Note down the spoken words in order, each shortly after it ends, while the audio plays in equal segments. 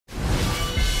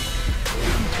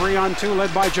3-on-2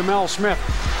 led by Jamel Smith.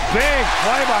 Big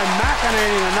play by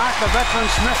McEneny to knock the veteran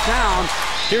Smith down.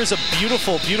 Here's a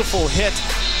beautiful, beautiful hit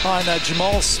on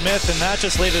Jamal Smith, and that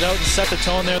just laid it out and set the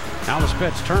tone there. Now the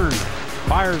Spitz turned,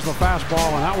 fires the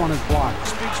fastball, and that one is blocked.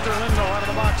 Speedster Lindo out of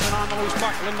the box and on the loose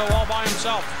puck. Lindo all by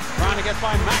himself, trying to get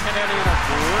by McEneny, and a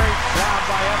great job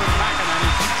by Evan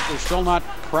McEneny. They're still not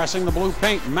pressing the blue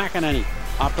paint. McEneny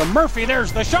up to Murphy.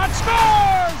 There's the shot.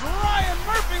 Scores! Ryan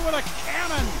Murphy with a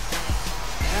cannon.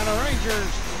 And the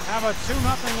Rangers have a 2-0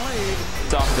 lead.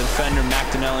 Off the defender,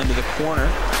 McDonnell into the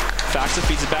corner. Faxa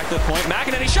feeds it back to the point.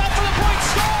 McEneny shot for the point,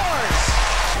 scores!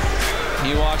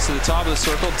 He walks to the top of the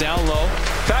circle, down low.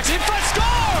 Faxa in front,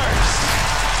 scores!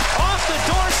 Off the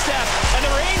doorstep, and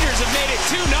the Rangers have made it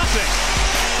 2-0.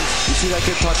 You see that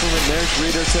good puck movement. There's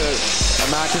Reeder to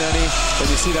McEneny, and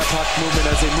you see that puck movement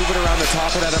as they move it around the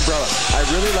top of that umbrella. I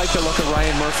really like the look of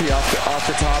Ryan Murphy off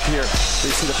the top here.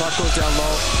 You see the puck goes down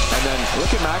low, and then look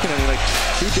at McEneny. Like,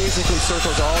 he basically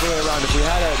circles all the way around. If we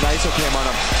had an ISO cam on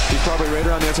him, he's probably right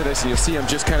around the outside ice, and you'll see him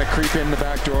just kind of creep in the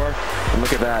back door. And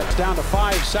look at that. It's down to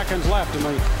 5 seconds left in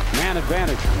the man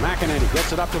advantage. McEneny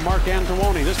gets it up to Mark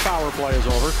Antonioni. This power play is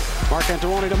over. Mark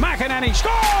Antonioni to McEneny.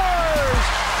 Scores!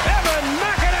 Evan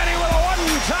McEneny with a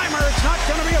one-timer. It's not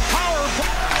going to be a power play.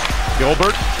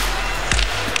 Gilbert.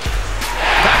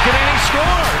 McEneny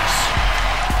scores.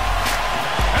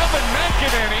 Evan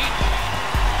McEneny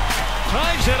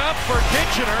ties it up for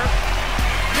Kitchener.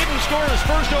 Didn't score his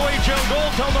first OHL goal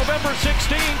till November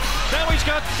 16th. Now he's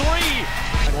got 3.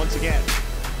 And once again,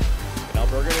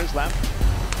 Alberga is left.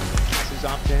 Passes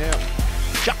off to him.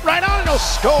 Shot right on, no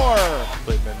score!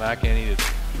 Played by McEneny to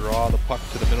draw the puck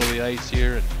to the middle of the ice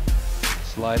here and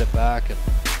slide it back. And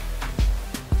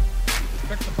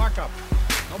pick the puck up.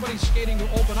 Nobody's skating to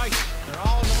open ice. They're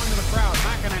all going to the crowd.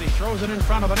 McEneny throws it in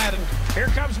front of the net, and here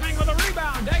comes Ming with a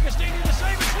rebound. D'Agostini to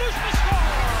save it. Loose to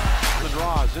score. The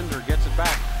draw. Zinder gets it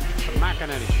back to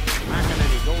McEneny.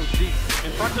 McEneny goes deep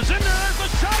in front to Zinder. There's the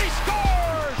shot. He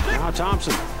scores. Now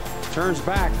Thompson turns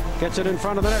back, gets it in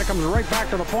front of the net. It comes right back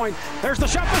to the point. There's the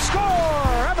shot to score.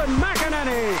 Evan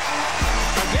McEneny.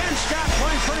 Again, Scott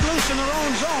playing pretty loose in their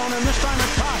own zone, and this time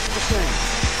it cost the Sting.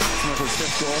 His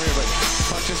fifth goal here, but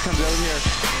puck just comes out here,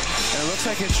 and it looks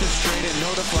like it's just straight in,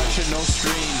 no deflection, no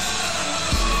screen.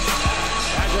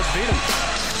 I just beat him.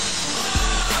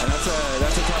 And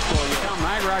that's a tough goal. Yeah,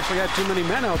 Niagara actually had too many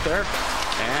men out there,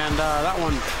 and that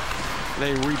one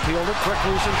they repealed it. Quick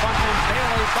loose in front, and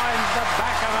Bailey finds the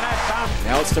back of the net.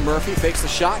 Now it's to Murphy, fakes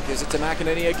the shot, gives it to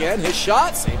McEneny again. His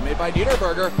shot, save made by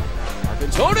Niederberger.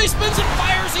 Tony spins and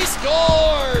fires, he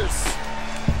scores!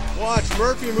 Watch,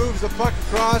 Murphy moves the puck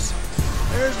across.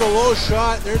 There's the low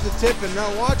shot, there's the tip, and now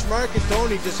watch Mark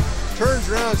Antoni just turns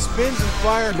around, spins and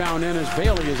fires. Down in as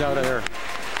Bailey is out of there.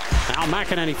 Now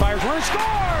McEneny fires one and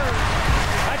scores!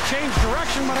 That changed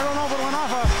direction, but I don't know if it went off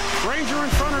a Ranger in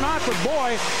front or not, but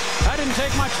boy, that didn't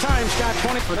take much time. Scott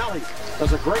 20 for Nelly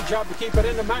does a great job to keep it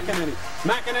into McEneny.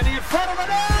 McEneny in front of the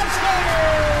net,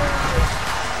 scores!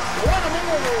 What a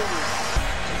move!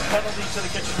 Penalty to the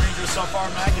Kitchen Rangers so far.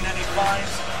 McEneny finds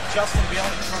Justin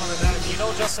Bailey in front of the net. You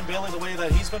know Justin Bailey, the way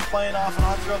that he's been playing off and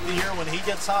on throughout the year, when he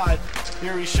gets hot,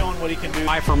 here he's showing what he can do.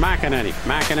 High for McEneny.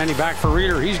 McEneny back for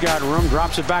Reeder. He's got room,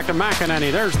 drops it back to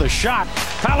McEneny. There's the shot.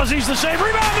 Palazzi's the save.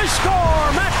 Rebound, they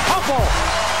score! Matt Puffle.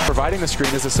 Providing the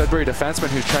screen is the Sudbury defenseman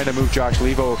who's trying to move Josh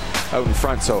Levo out in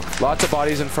front. So lots of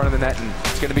bodies in front of the net, and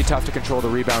it's going to be tough to control the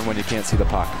rebound when you can't see the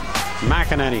puck.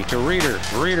 McEneny to Reeder.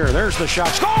 Reeder, there's the shot.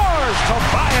 Scores!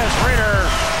 Tobias Reeder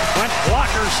went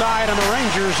blocker side, and the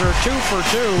Rangers are 2 for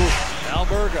 2.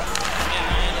 Alberga.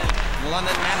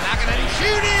 London man, McEneny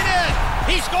shooting it!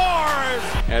 He scores!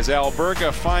 as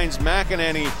Alberga finds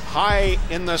McEneny high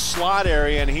in the slot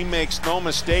area, and he makes no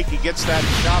mistake. He gets that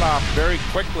shot off very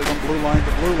quickly. From blue line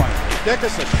to blue line.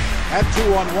 Dickinson at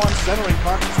 2-on-1, centering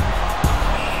puck.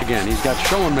 Again, he's got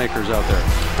Schoenmakers out there.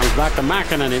 Comes back to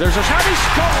McEneny. There's a shot. He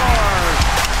scores!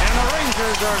 And the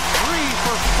Rangers are 3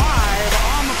 for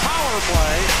 5 on the power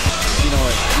play. You know,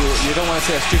 you don't want to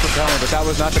say a stupid penalty, but that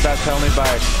was not the best penalty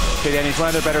by Kaden. He's one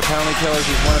of their better penalty killers.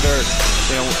 He's one of their,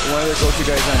 one of their go-to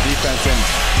guys on defense. And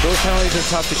those penalties are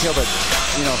tough to kill, but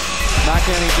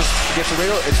McEneny just gets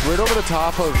it's right over the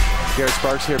top of Garrett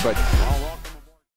Sparks here, but